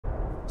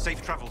Safe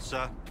travel,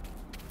 sir.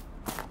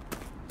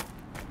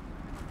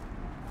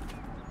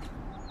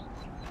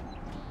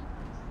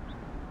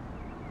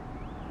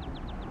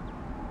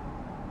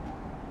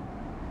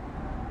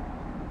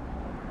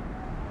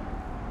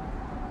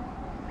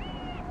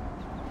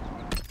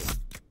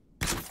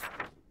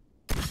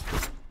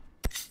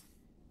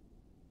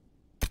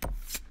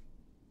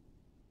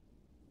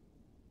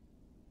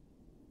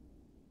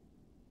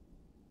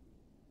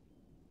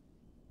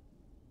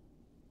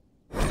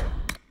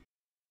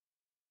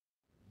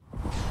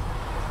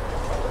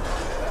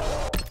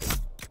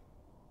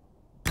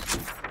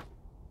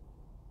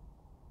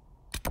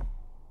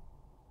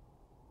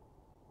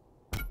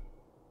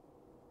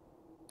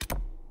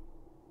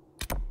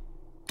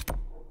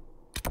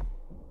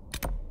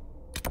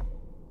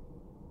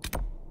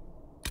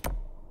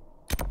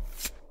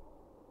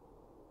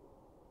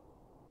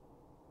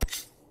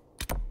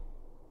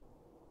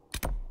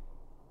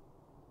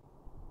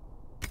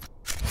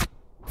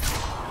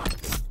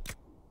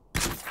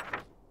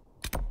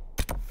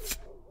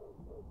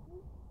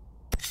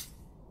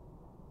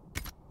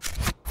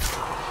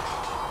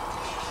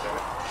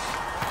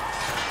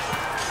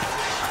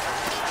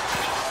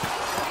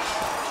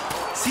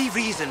 See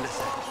reason,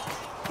 listen.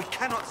 We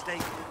cannot stay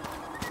here.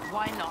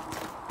 Why not?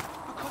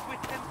 Because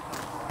we're Templars.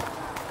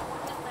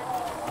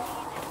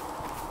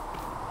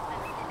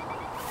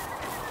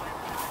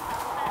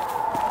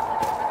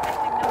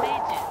 Protecting the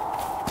mages.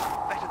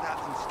 Better that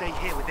than stay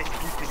here with this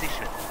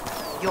Inquisition.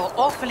 You're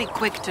awfully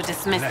quick to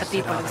dismiss the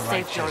people who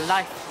saved your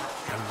life.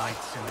 The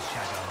lights in the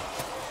shadow.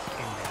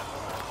 In their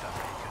words are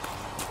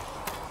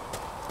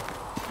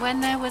When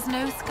there was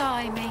no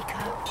sky,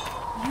 Maker,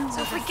 you So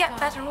were if the we get sky.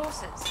 better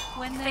horses,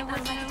 When you there think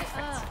was that'll no make a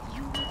difference? earth,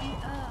 you were the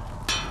earth.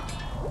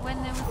 When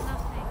there was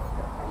nothing,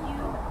 you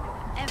were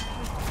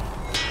everything.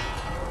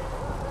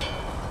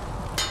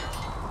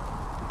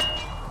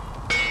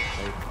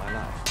 Saved my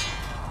life.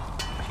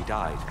 She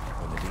died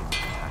when the demons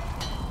attacked.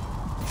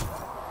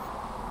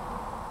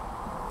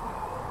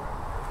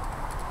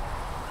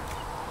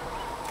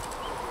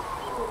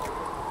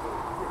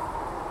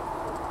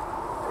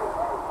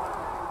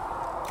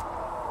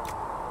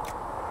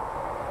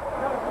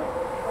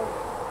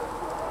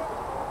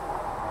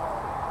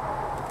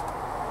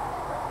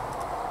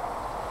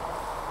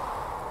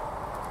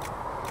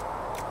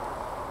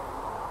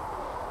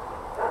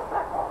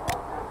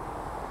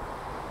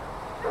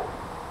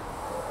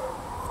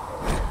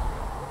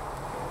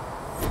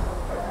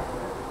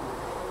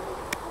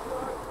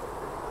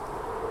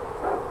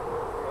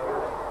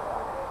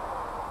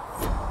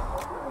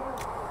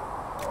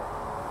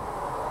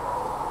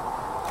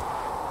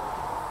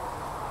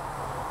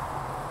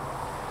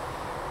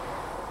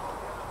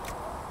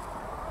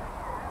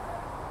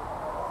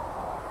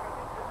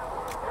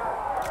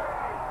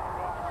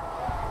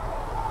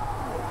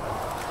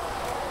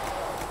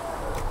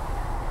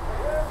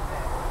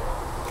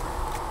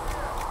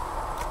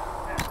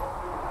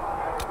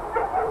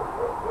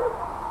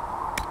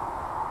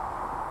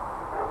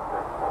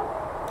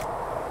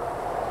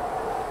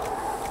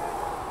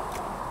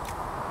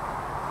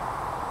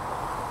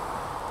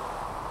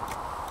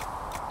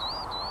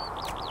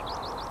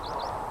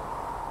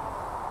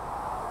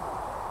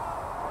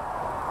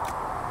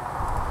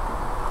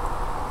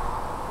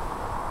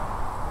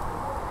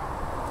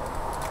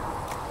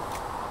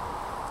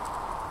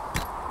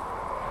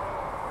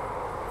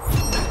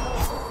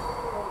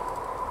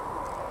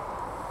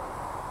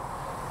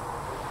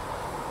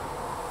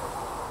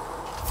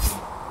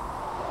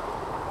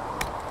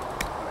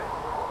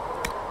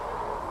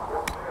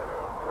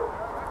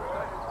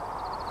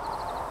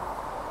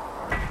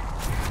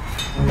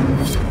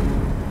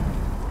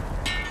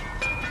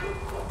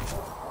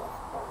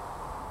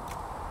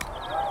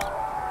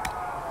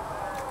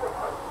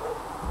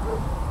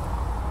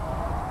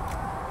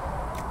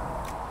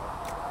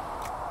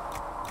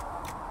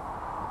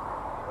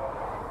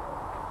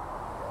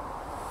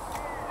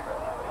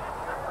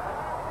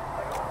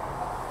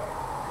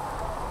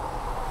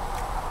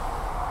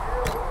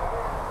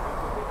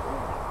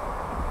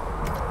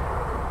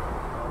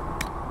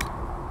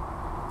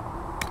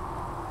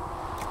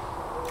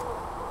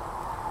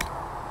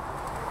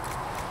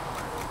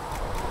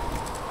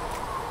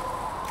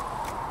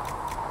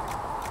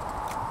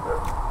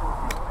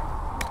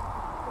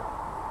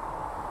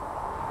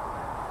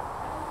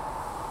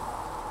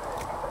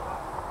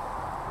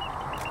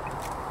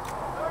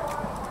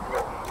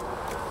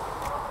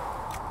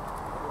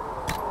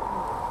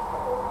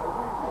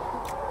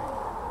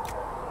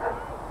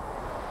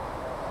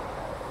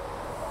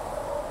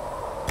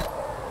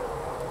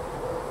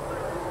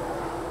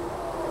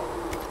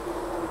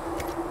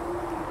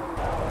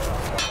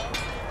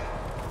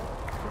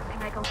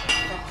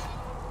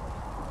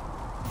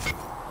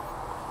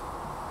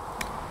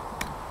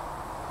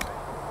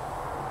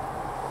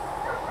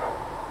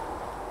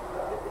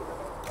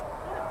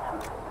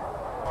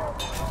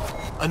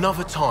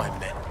 Another time,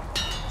 then.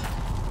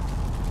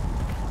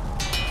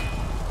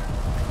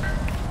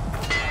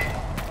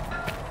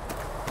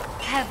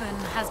 Heaven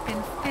has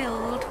been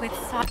filled with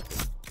such...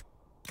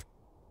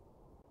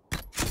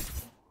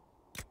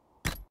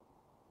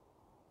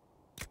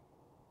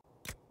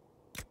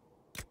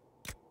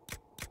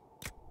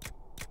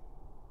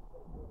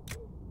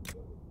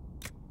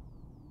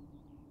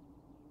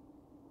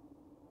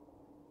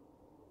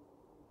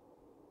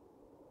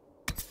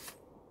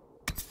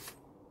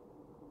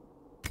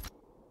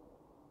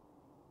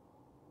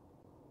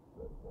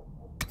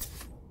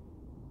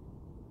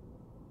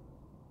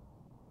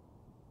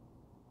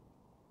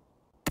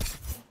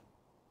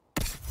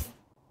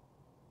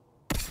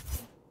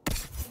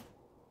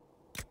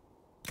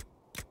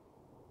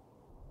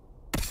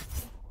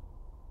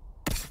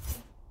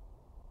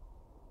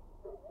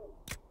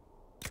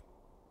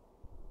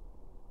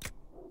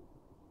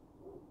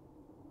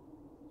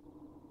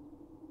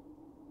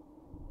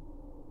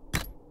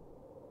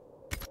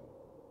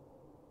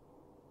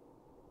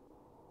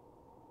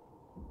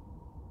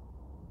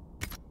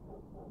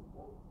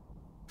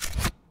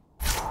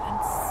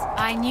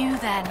 I knew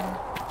then,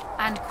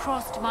 and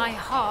crossed my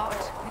heart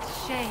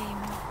with shame.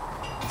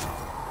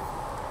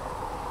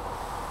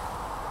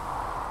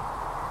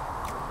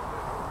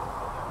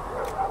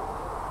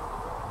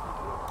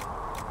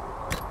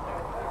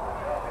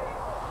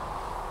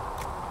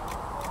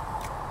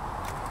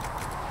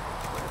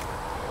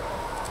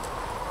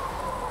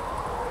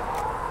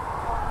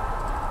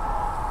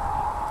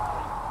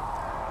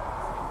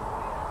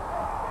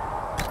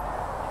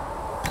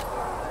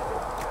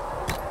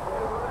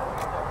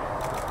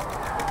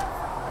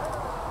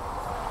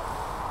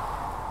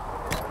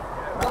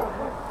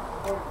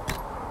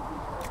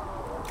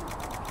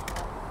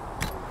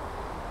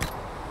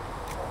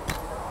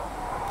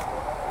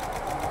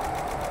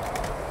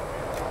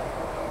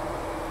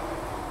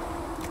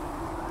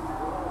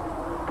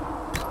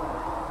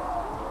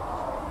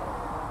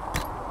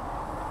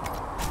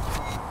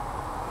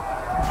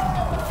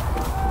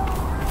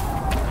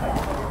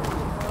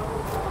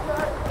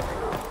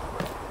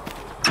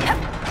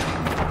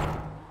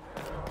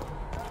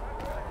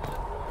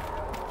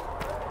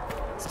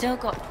 Still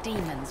got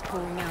demons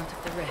pouring out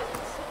of the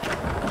rifts.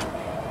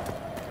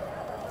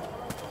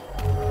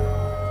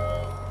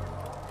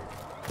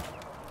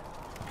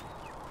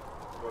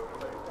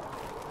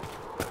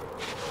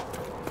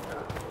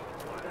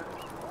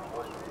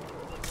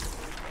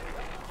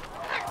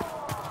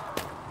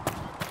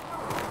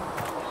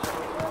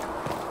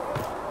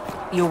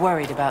 You're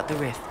worried about the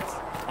rifts.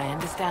 I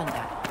understand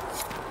that.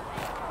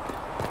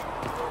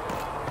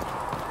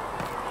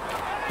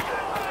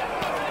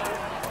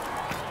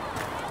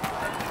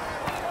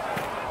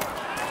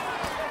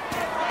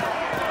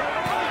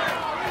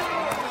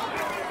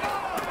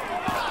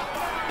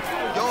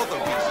 You're the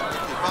reason the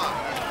divine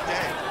is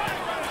dead.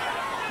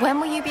 When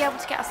will you be able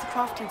to get us the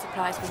crafting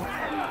supplies we need?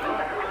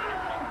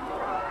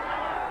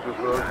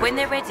 When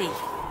they're ready.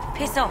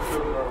 Piss off.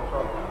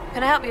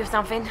 Can I help you with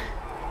something?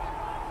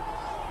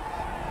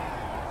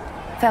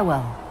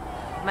 Farewell.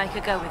 Make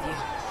a go with you.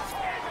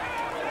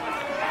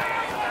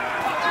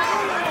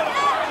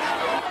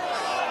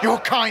 Your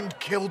kind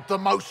killed the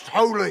most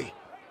holy.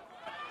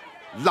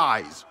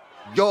 Lies.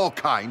 Your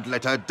kind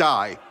let her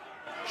die.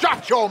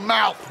 Shut your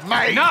mouth,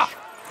 mage! Enough!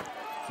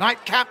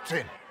 Knight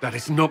Captain. That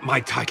is not my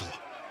title.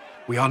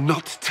 We are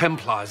not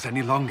Templars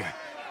any longer.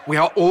 We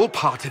are all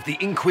part of the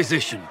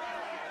Inquisition.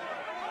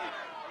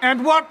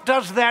 And what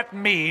does that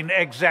mean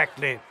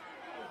exactly?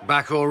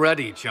 Back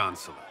already,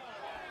 Chancellor.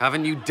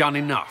 Haven't you done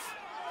enough?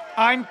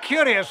 I'm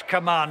curious,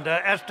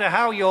 Commander, as to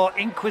how your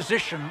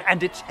Inquisition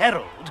and its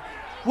herald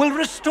will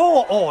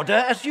restore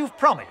order as you've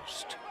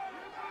promised.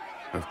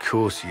 Of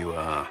course you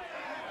are.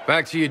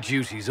 Back to your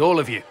duties, all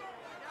of you.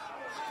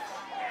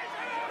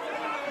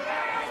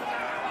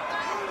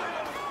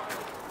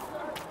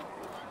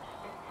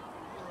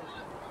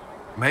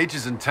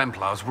 Mages and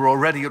Templars were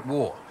already at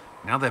war.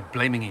 Now they're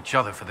blaming each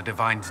other for the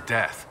Divine's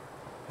death.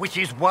 Which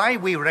is why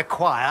we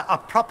require a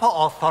proper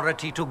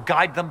authority to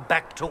guide them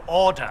back to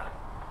order.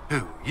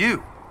 Who?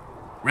 You?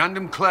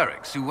 Random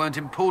clerics who weren't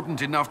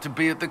important enough to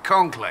be at the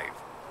Conclave?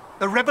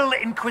 The Rebel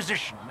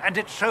Inquisition and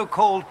its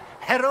so-called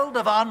Herald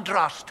of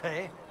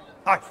Andraste?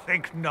 I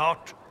think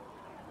not.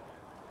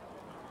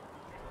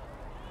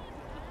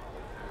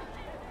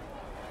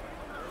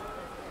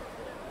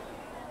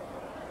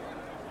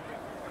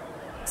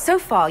 So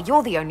far,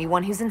 you're the only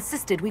one who's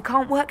insisted we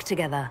can't work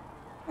together.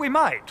 We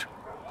might,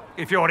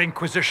 if your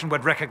Inquisition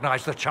would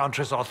recognize the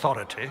Chantry's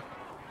authority.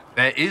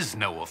 There is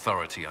no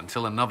authority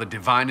until another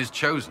Divine is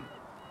chosen.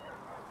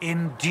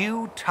 In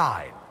due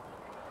time,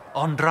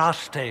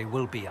 Andraste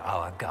will be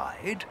our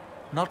guide,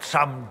 not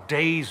some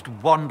dazed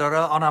wanderer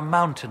on a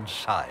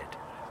mountainside.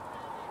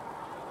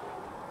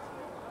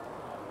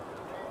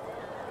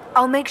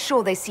 I'll make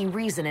sure they see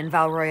reason in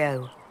Val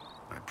Royeaux.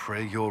 I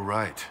pray you're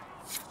right.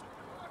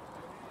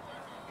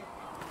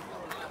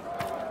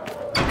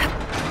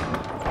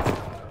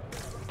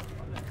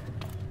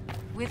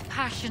 With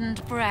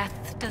passioned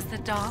breath does the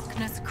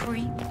darkness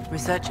creep.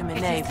 Researcher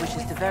Minave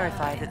wishes to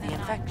verify that the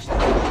infection...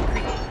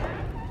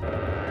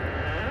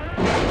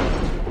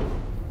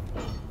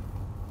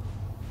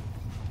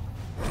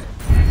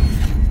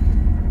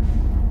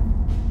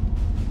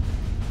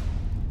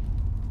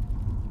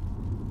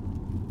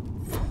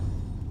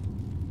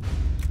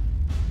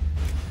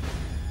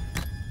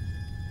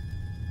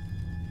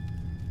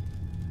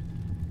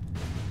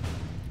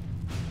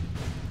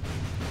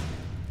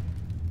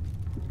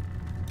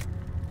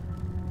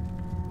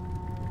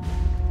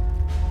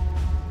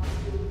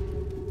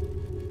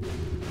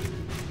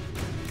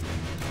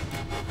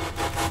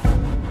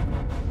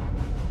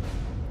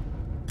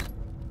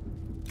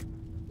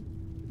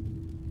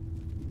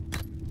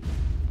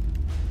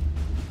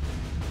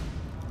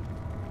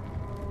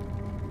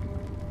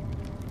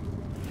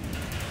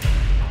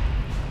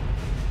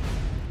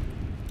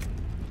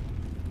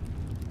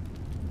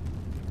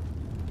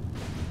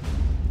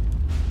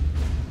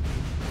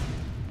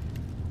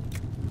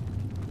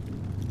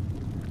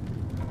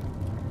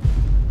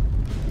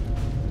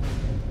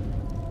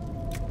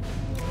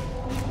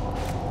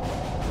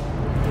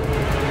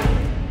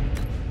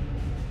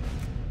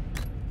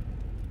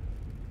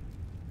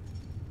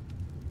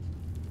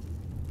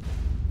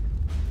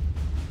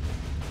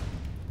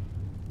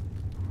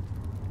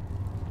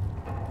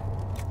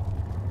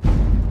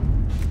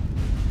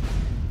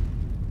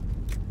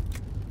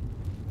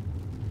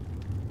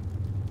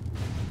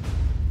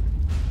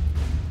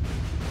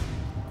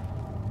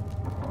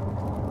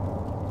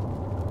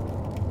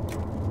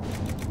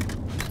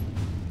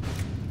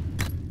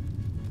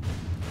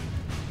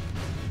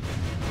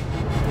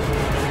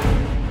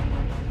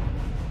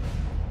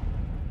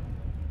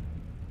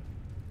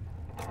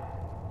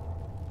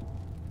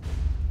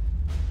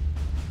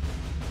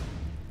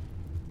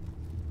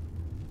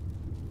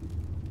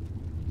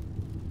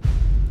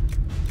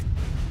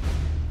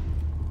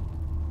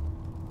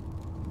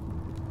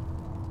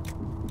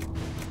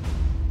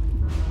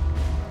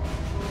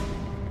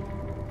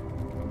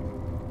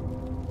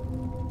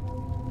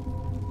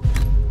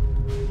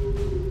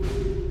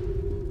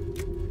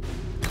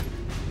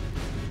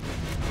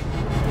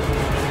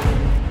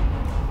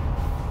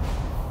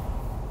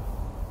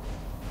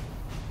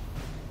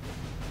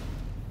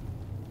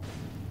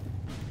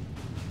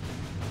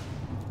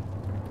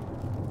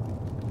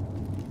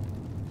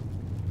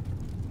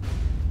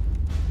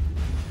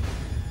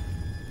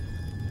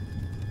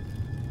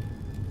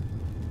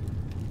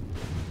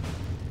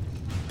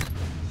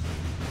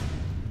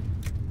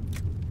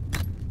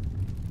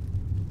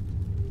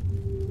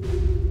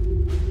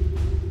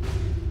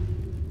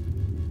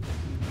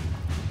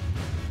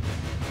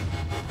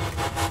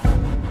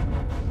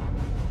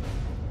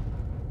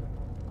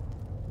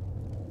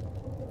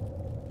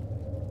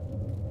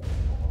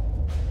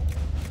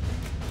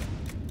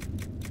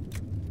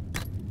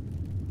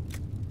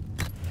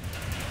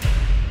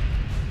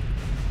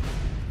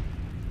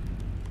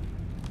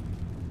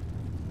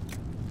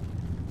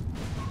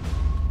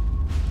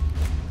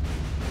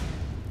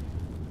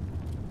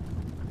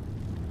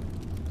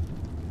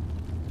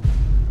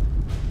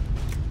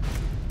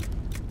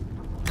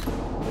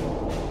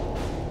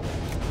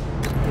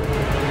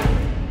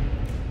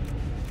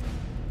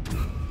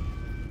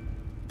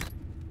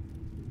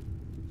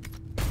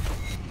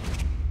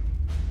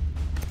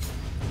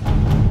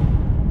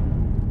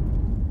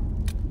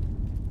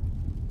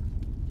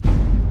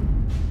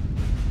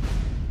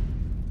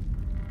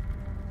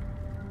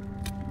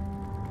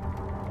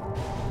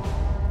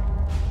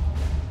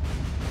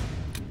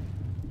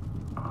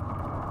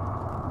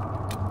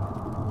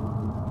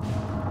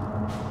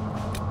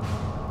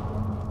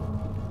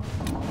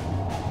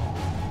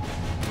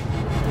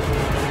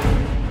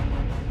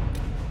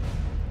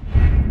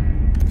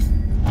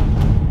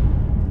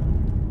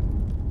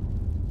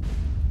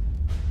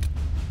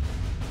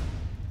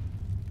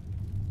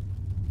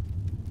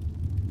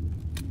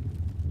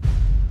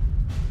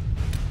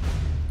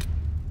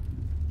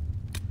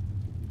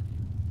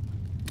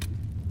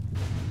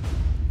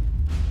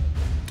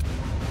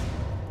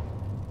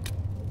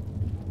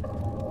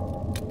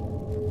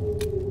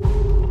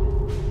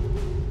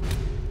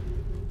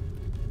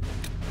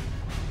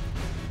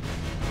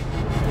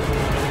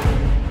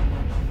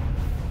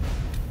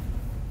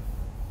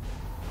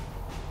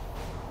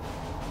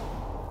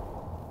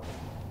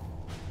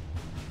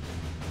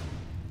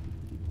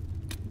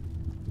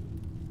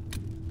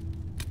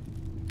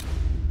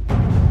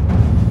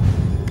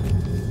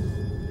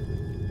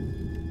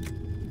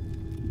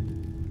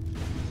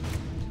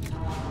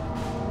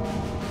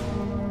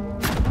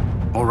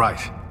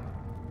 right.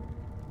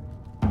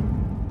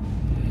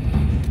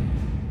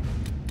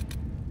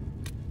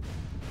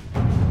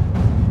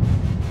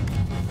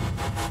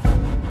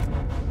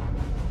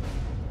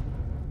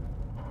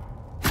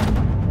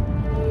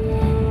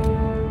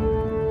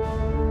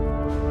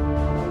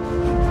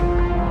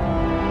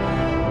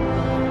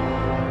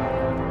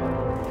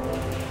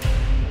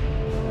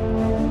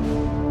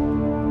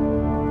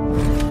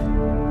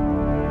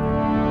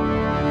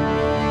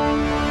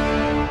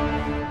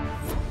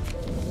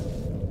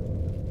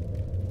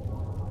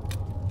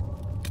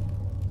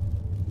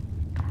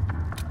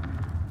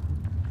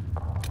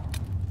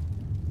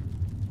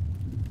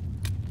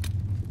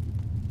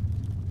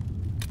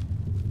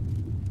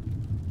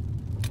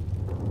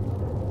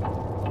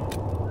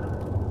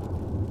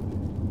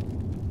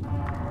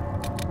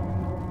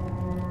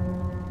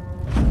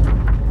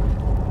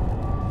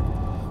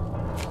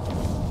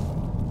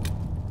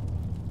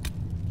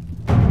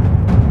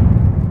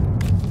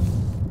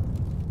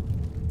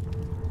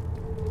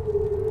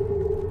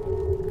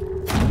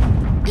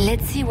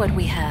 Let's see what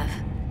we have.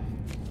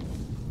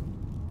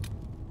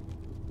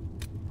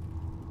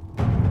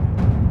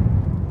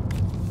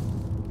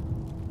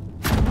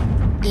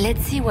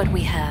 Let's see what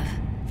we have.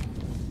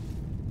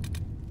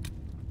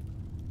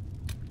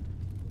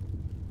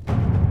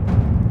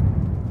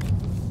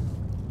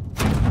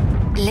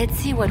 Let's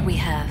see what we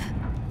have.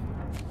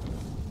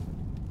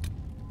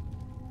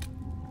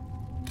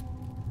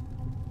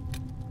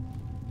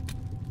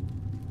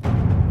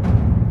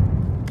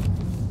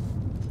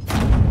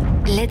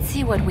 Let's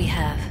see what we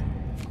have.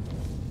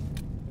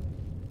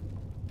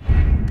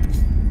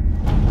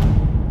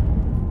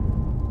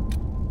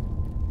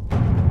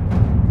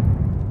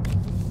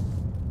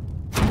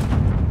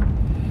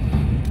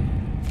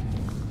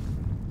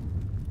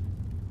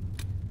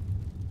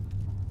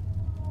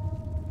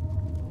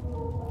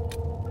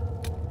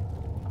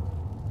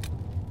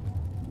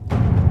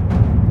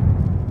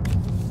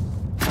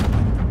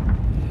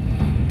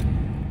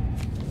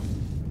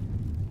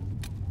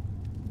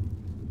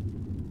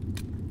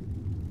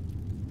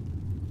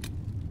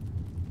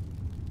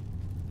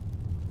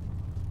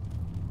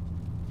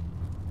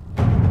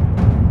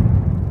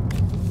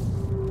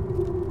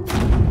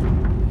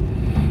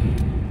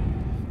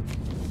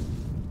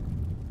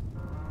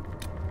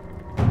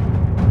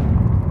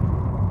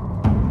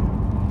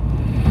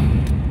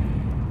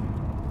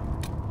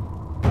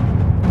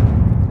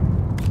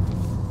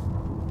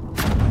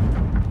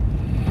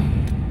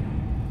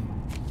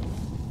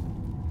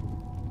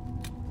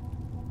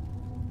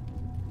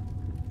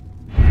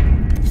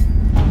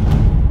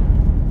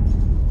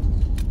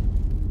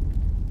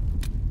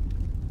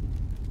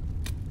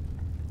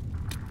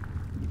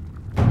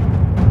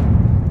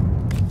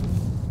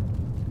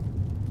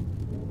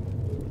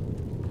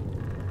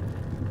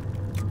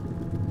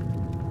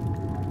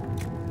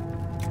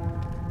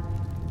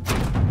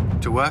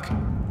 To work?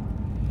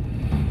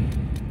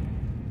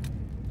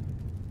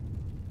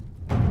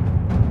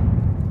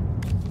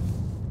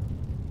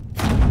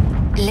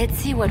 Let's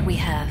see what we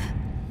have.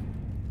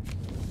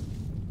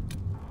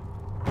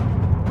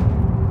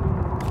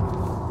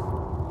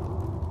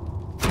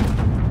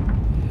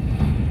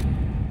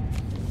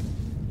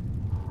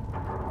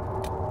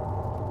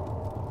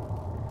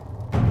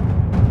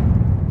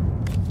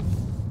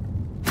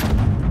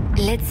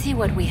 Let's see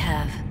what we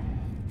have.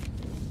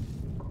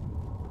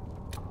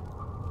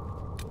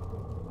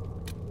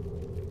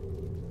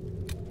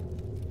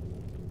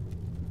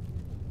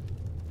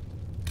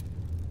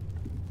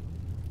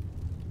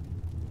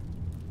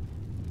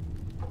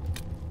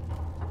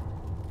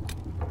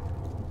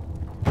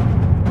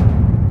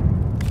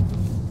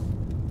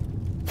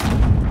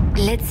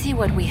 Let's see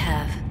what we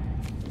have.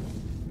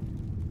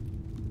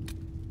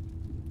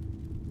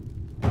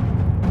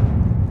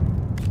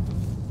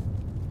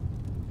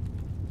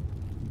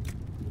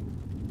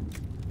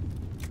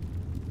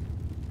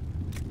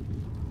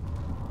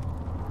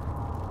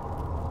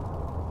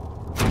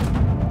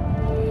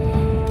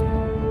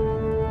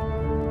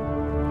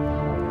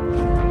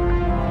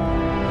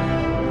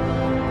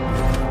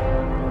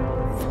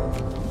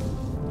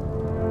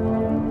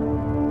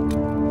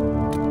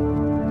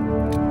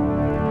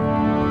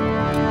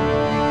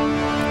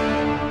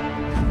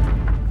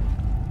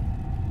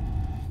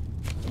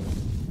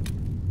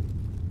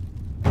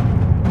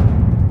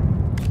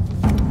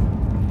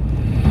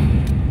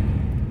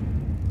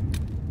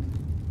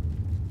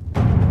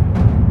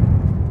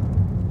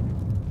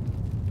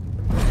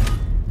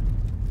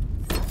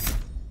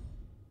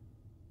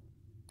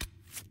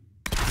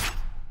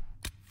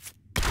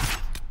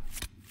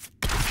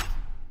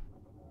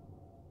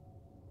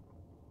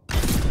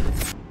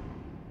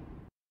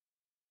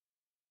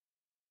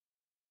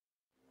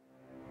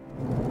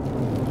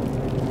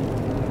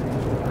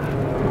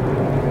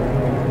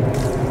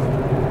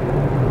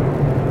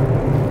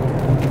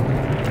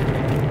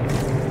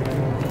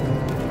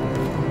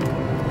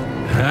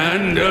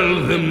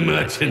 Handle the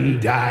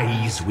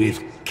merchandise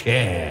with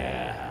care.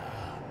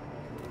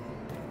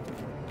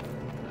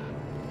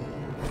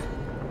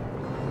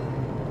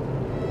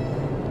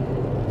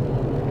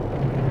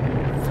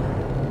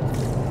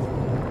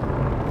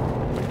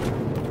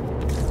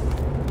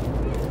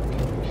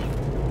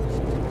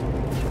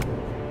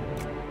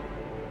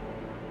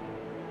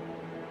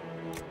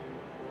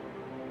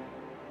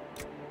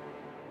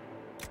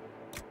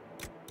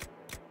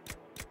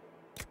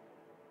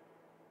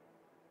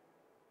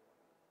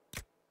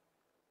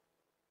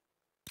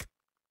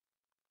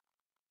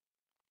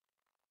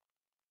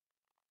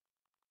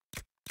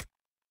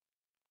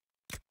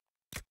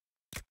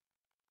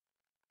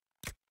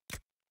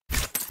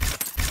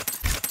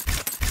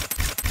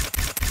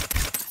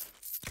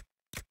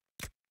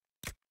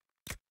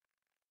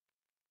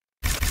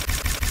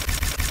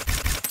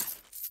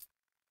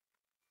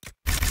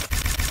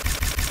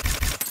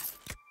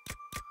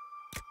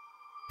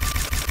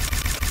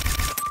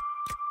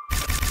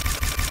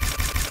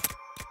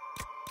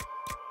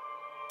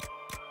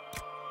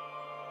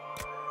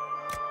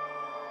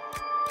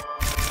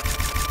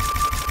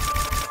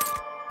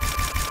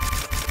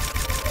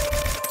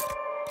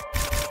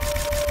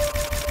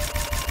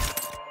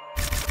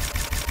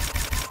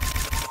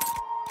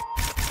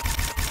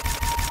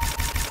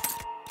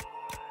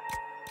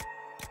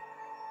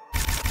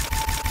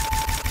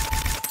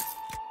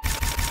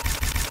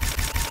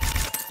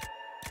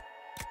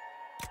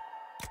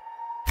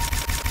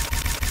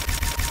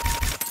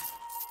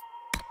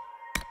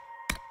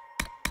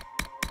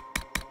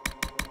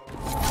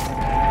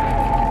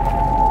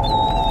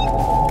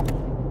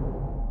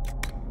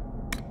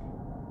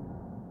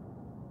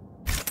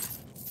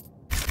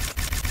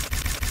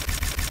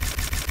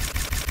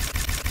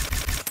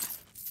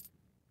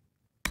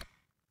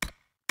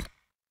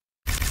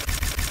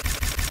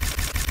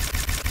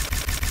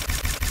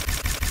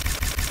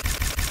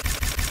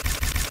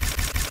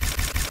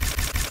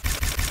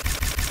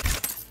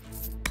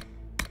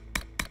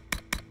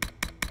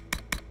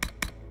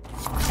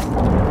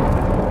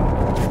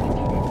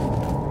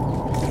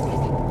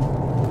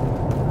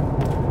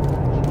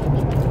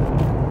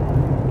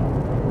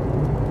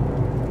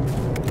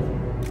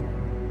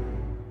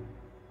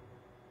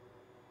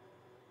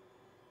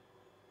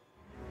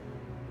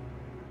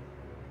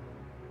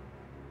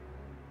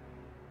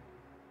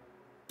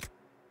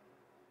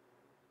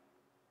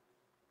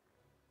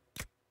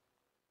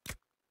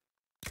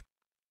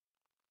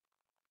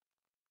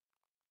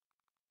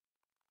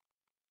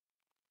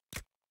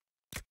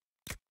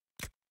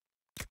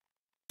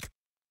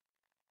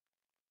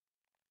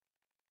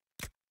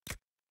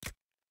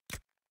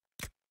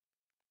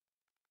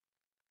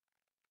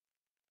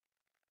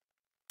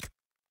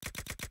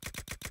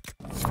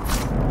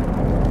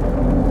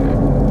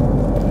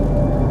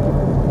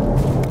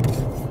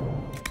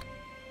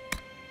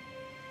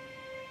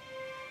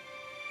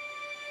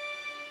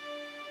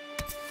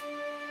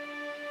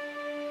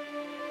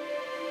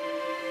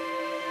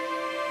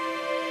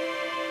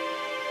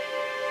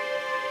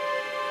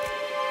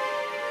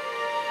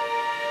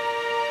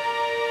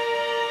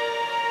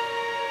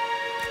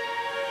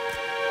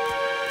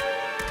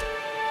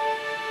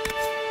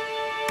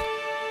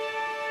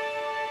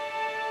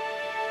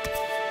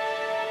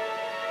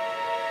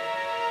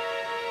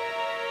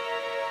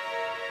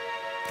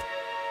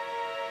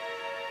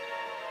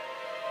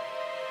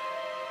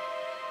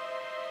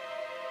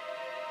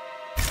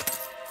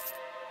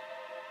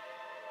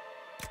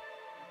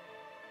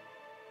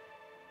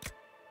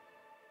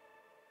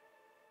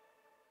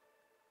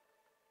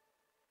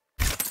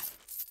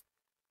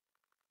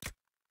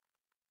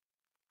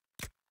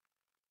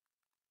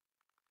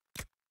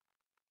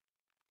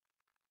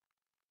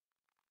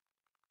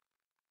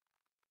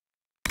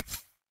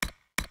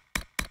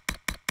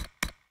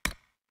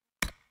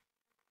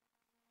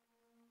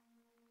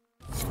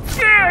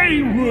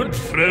 I would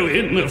throw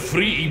in a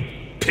free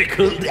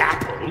pickled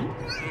apple,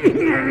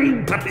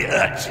 but the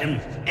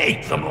urchin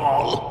ate them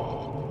all.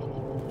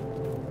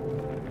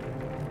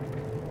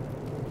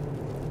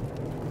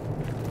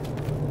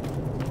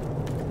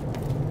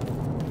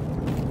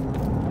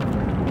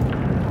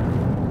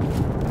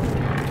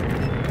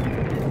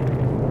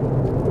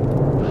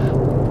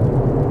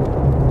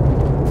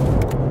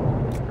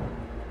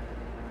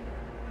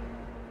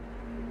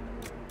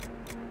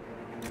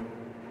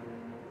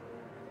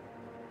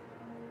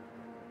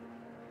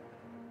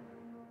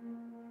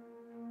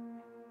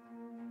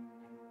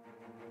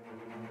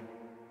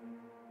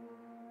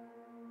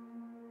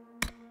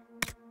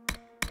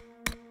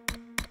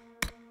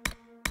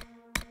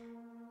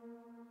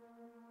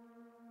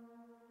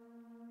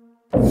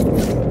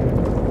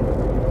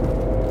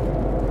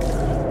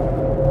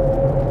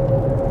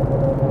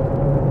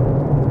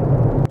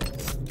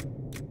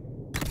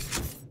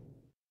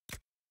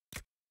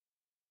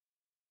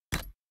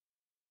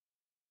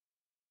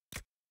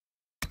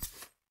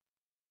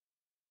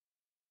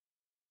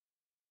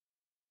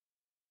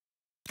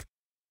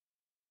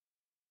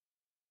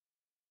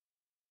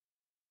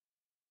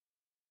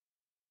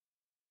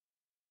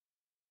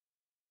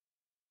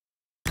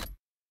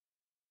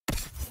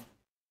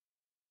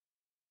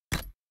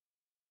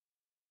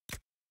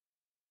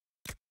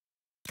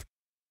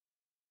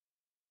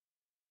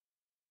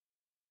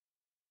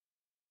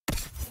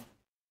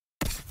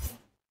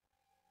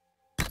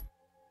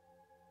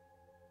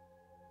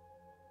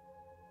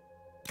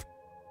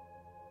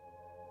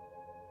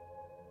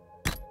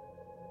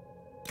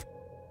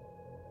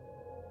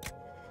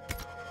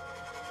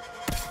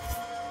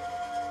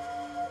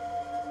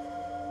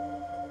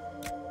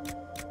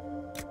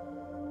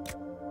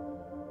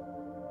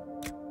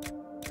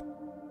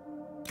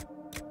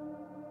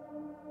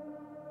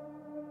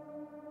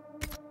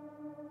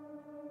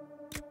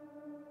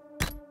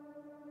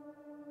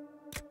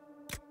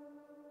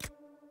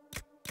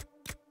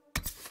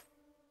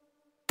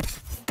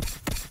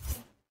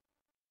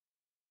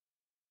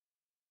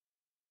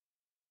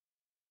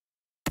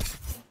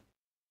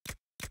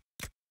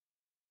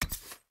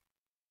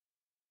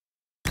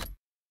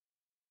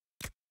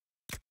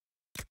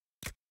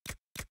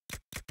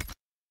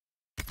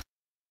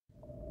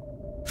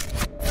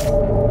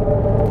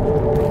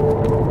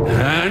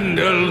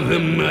 Handle the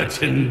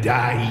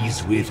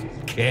merchandise with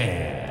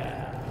care.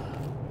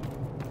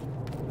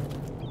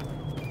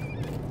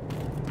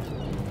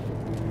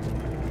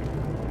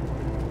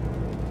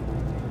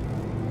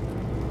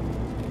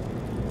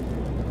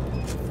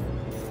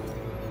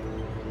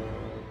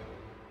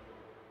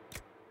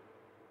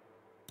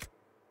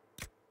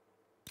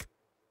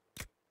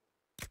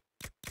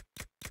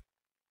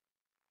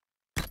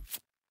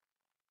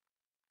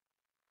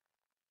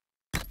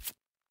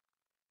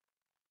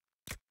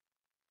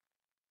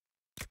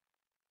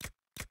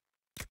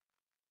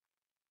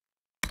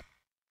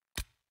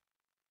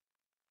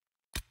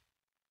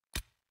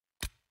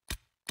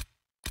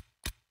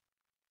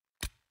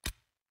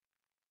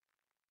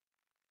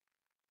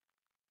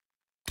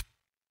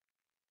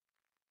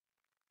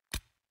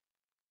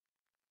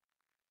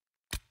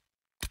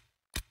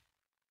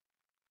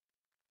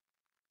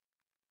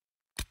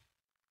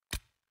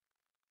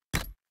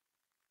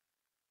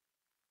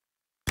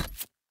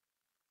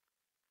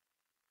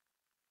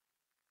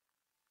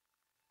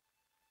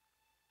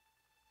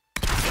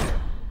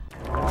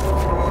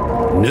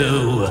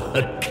 No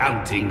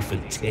accounting for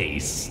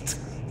taste.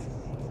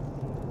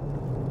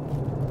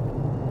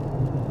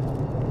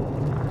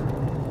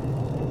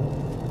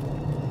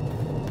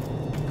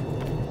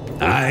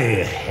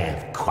 I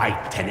have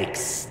quite an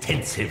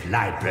extensive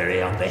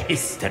library on the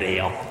history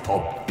of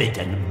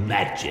forbidden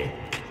magic.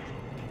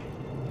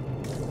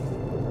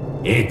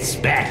 It's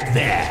back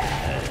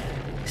there,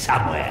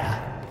 somewhere.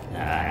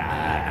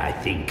 I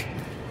think.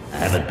 I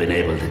haven't been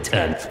able to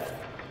turn.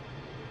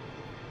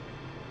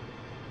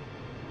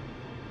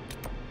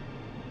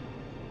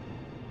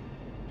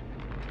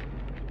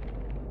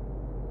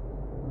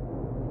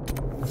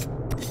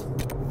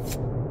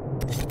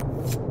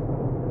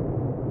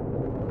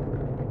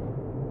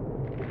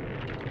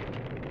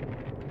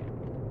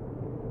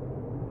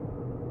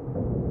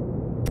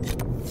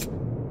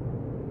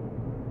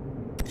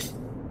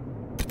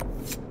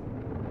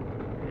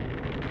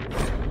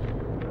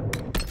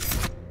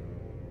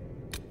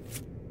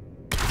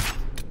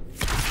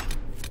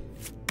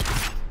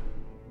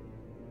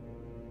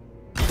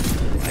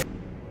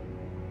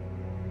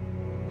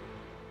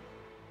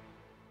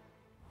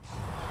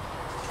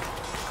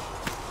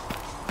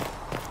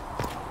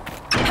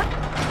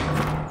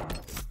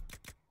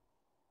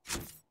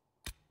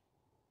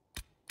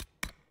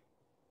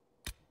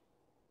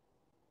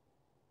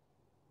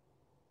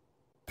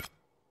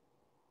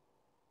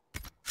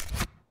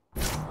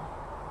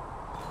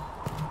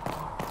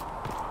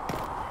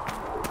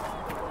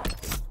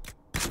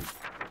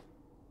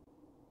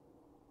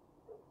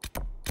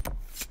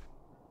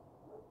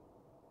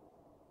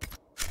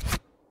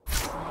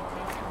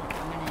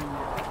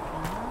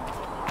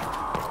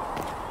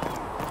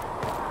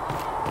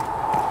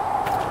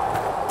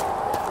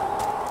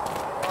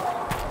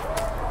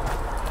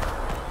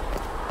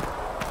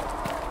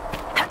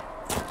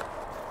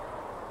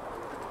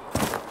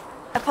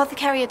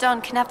 Apothecary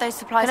Don can have those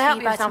supplies for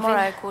you by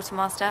tomorrow,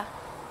 Quartermaster.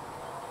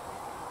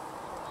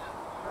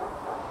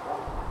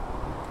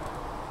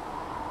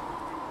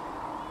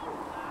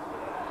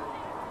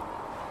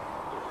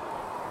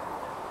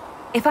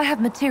 If I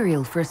have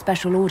material for a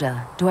special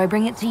order, do I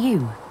bring it to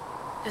you?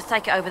 Just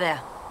take it over there.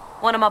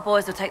 One of my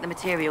boys will take the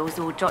materials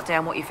or jot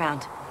down what you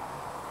found.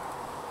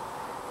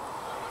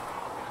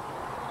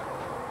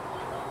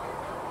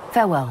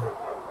 Farewell.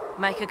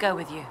 Make her go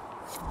with you.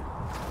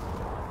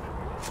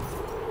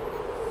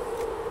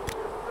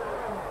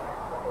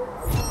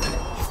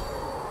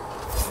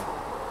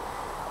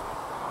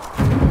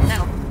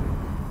 Now.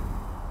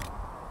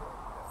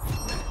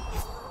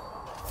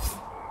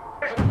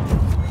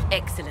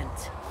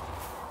 Excellent.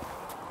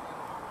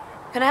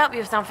 Can I help you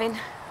with something?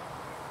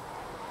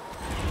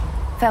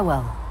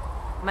 Farewell.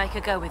 Make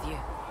her go with you.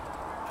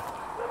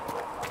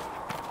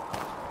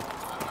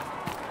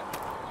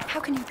 How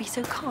can you be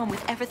so calm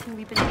with everything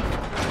we believe?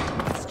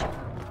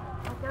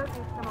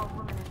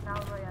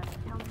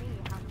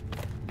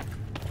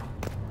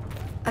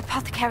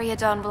 Apothecary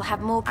Don will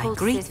have more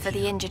poultices for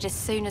the injured as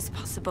soon as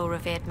possible,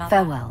 revered mother.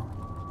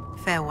 Farewell.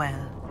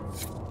 Farewell.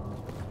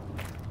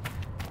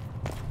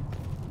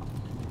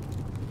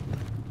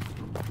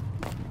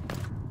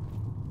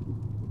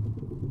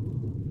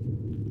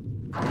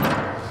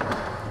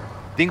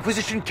 The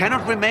Inquisition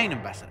cannot remain,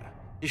 Ambassador,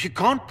 if you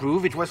can't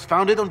prove it was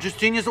founded on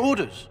Justinia's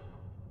orders.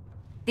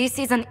 This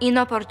is an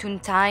inopportune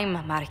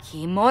time,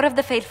 Marquis. More of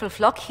the faithful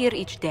flock here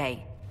each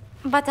day.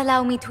 But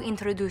allow me to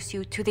introduce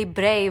you to the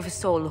brave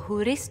soul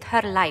who risked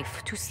her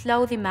life to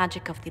slow the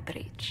magic of the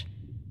breach.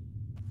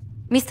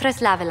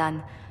 Mistress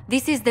Lavelan,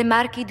 this is the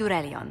Marquis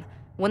d'Aurelion,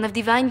 one of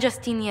Divine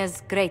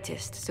Justinia's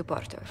greatest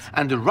supporters.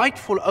 And the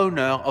rightful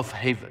owner of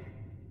Haven.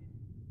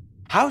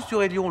 House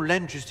d'Aurelion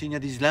lent Justinia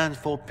these lands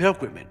for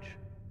pilgrimage.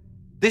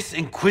 This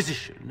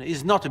Inquisition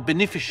is not a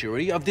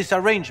beneficiary of this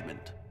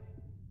arrangement.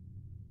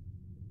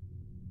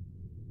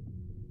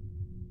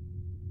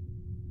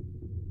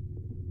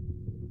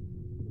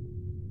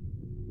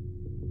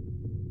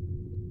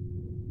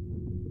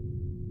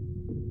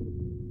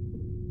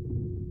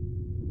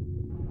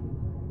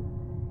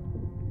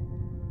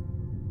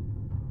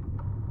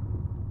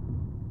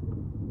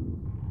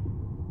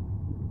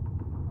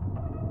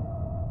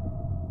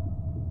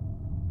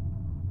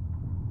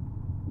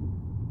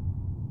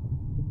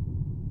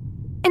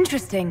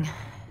 Interesting,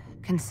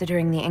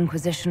 considering the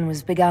Inquisition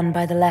was begun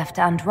by the left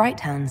and right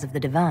hands of the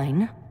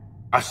Divine.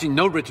 I've seen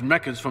no written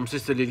records from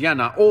Sister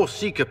Liliana or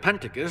Seeker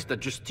Penticus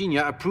that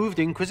Justinia approved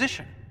the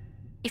Inquisition.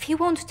 If you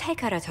won't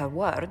take her at her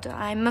word,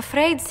 I'm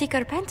afraid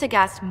Seeker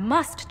Penticus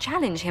must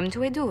challenge him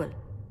to a duel.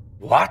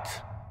 What?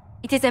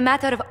 It is a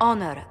matter of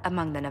honor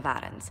among the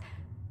Navarrans.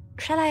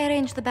 Shall I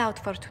arrange the bout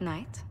for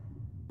tonight?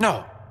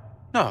 No.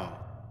 No.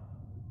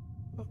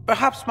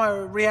 Perhaps my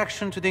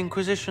reaction to the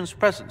Inquisition's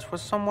presence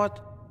was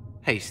somewhat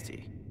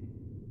hasty.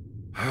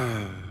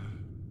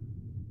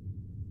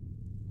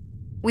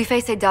 We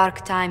face a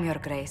dark time, Your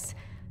Grace.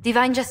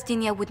 Divine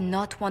Justinia would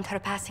not want her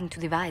passing to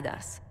divide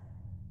us.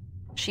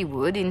 She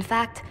would, in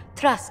fact,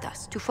 trust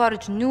us to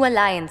forge new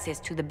alliances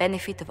to the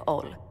benefit of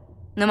all,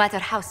 no matter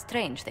how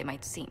strange they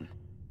might seem.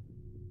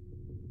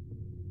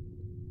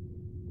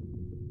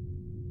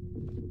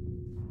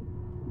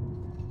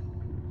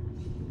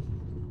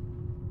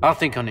 I'll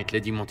think on it,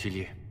 Lady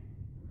Montilyet.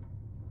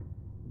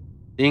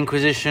 The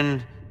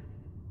Inquisition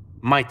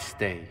might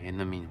stay in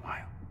the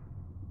meanwhile.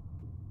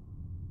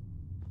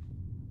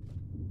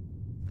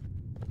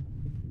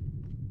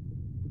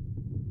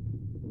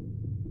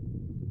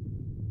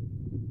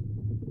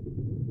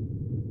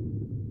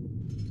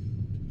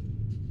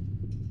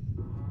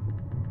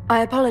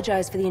 I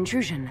apologize for the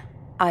intrusion.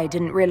 I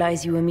didn't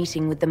realize you were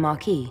meeting with the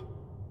Marquis.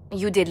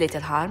 You did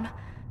little harm.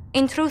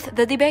 In truth,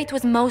 the debate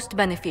was most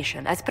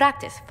beneficial as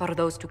practice for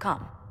those to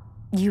come.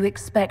 You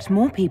expect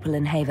more people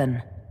in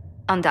Haven?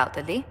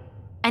 Undoubtedly.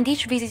 And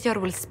each visitor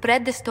will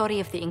spread the story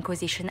of the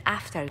Inquisition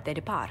after they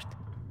depart.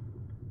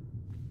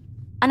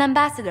 An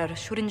ambassador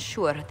should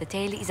ensure the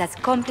tale is as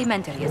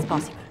complimentary as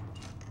possible.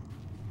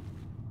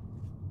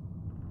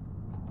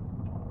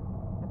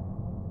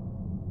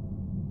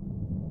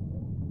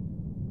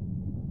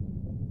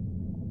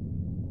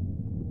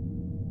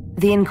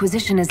 The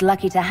Inquisition is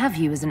lucky to have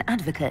you as an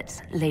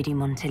advocate, Lady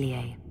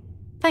Montilyet.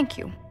 Thank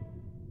you.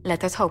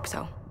 Let us hope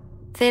so.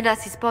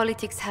 Thedas's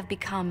politics have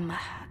become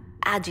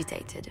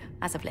agitated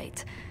as of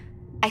late.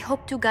 I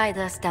hope to guide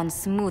us down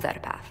smoother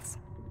paths.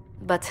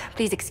 But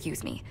please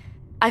excuse me.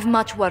 I've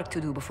much work to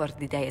do before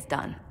the day is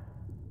done.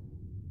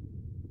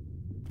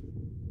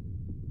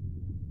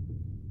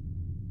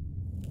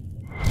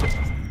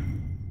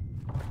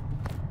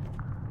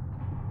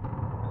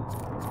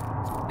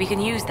 We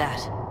can use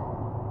that.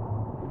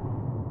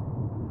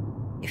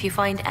 If you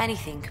find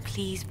anything,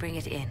 please bring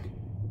it in.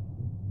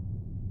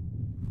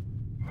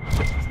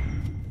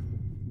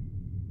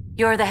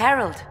 You're the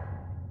Herald.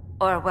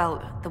 Or,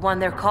 well, the one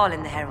they're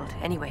calling the Herald,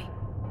 anyway.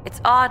 It's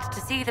odd to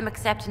see them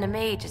accepting a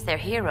mage as their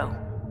hero.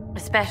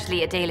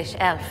 Especially a Dalish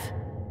elf.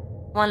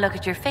 One look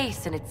at your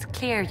face and it's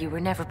clear you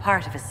were never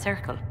part of a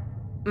circle.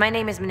 My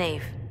name is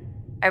Maeve.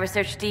 I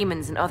research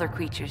demons and other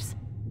creatures.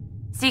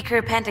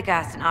 Seeker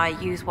Pentagast and I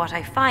use what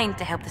I find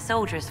to help the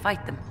soldiers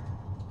fight them.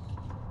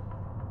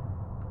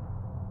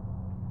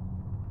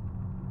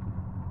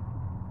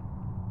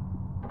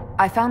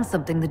 I found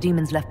something the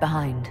demons left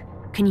behind.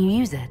 Can you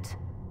use it?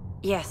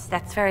 Yes,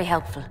 that's very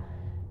helpful.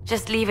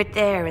 Just leave it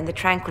there and the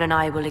Tranquil and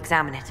I will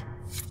examine it.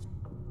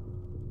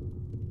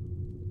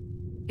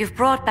 You've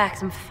brought back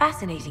some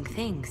fascinating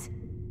things.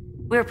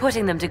 We're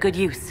putting them to good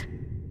use.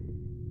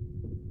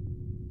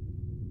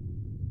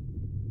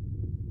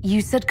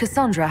 You said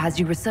Cassandra has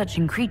you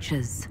researching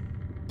creatures.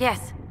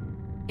 Yes.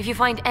 If you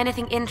find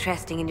anything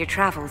interesting in your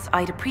travels,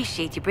 I'd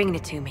appreciate you bringing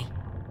it to me.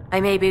 I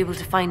may be able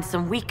to find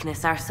some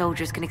weakness our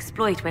soldiers can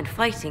exploit when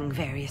fighting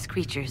various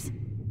creatures.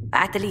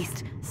 At the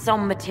least,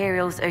 some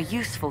materials are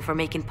useful for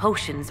making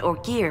potions or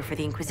gear for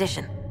the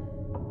Inquisition.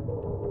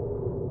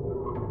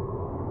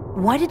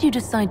 Why did you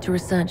decide to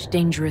research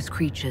dangerous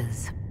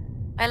creatures?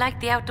 I like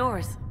the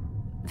outdoors.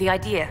 The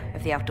idea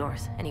of the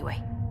outdoors,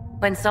 anyway.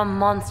 When some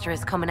monster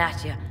is coming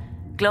at you,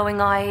 glowing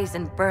eyes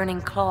and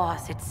burning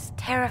claws, it's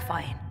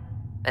terrifying.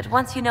 But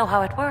once you know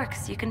how it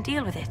works, you can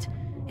deal with it.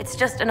 It's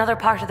just another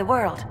part of the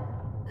world.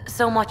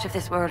 So much of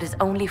this world is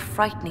only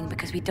frightening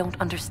because we don't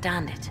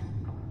understand it.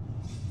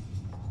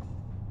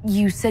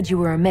 You said you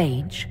were a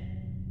mage?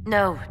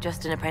 No,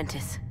 just an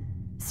apprentice.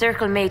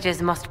 Circle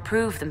mages must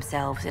prove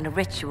themselves in a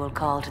ritual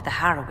called the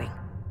Harrowing.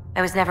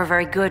 I was never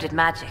very good at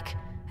magic.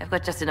 I've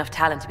got just enough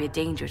talent to be a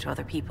danger to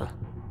other people.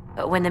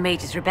 But when the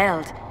mages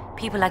rebelled,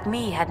 people like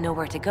me had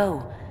nowhere to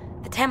go.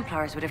 The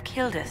Templars would have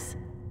killed us.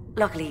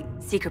 Luckily,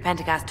 Seeker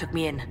Pentagast took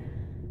me in,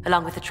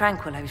 along with the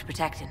Tranquil I was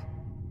protecting.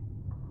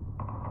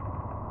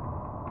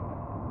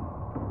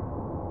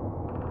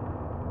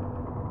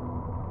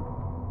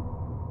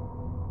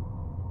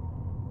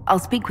 I'll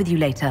speak with you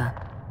later.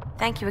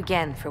 Thank you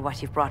again for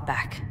what you've brought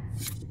back.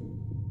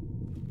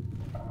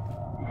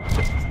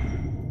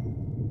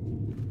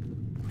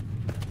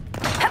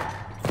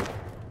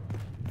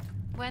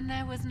 When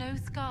there was no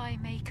sky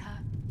maker,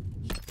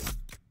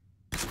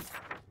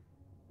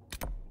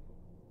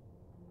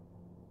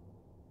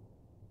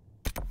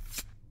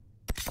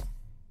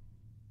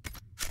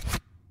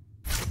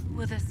 you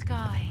were the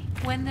sky.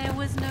 When there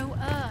was no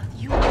earth,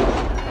 you were the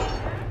earth.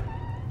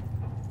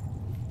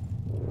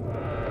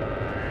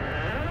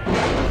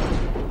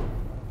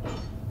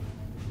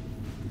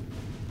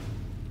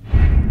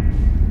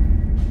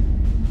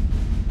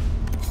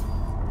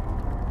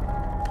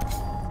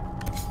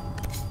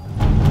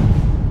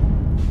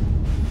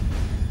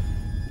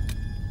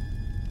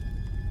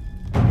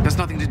 Has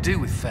nothing to do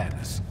with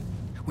fairness.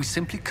 We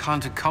simply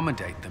can't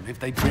accommodate them if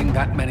they bring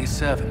that many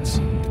servants.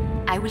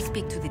 I will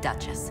speak to the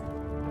Duchess.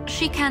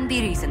 She can be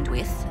reasoned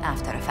with,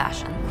 after a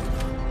fashion.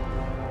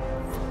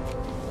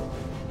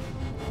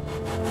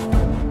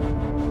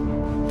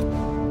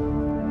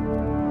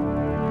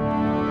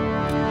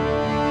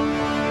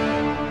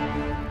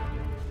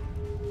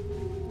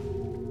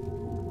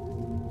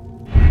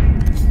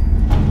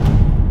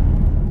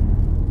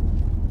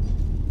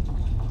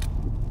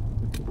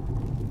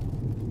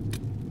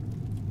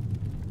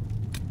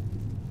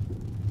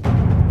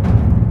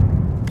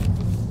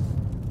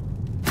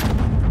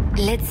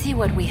 Let's see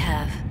what we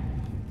have.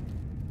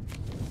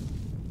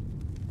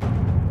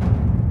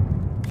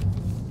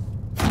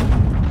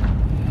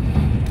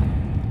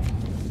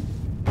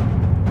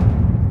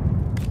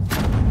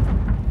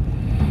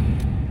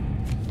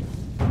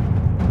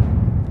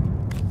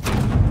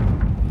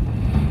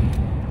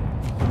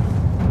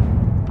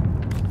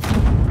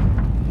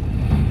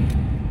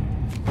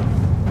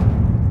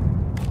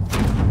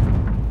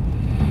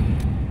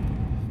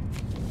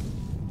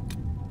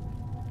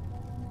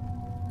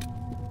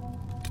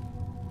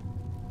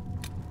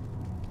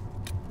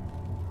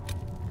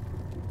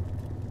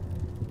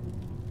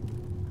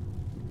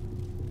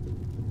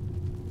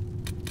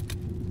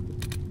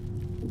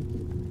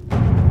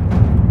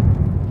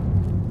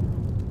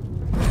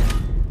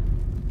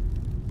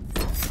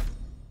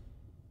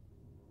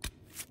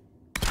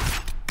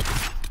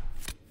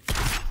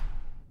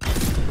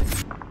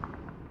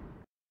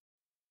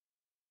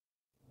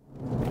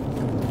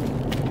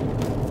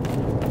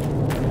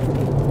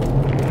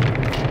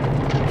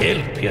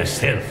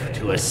 yourself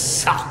to a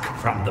sock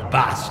from the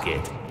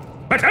basket.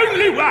 But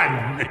only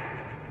one!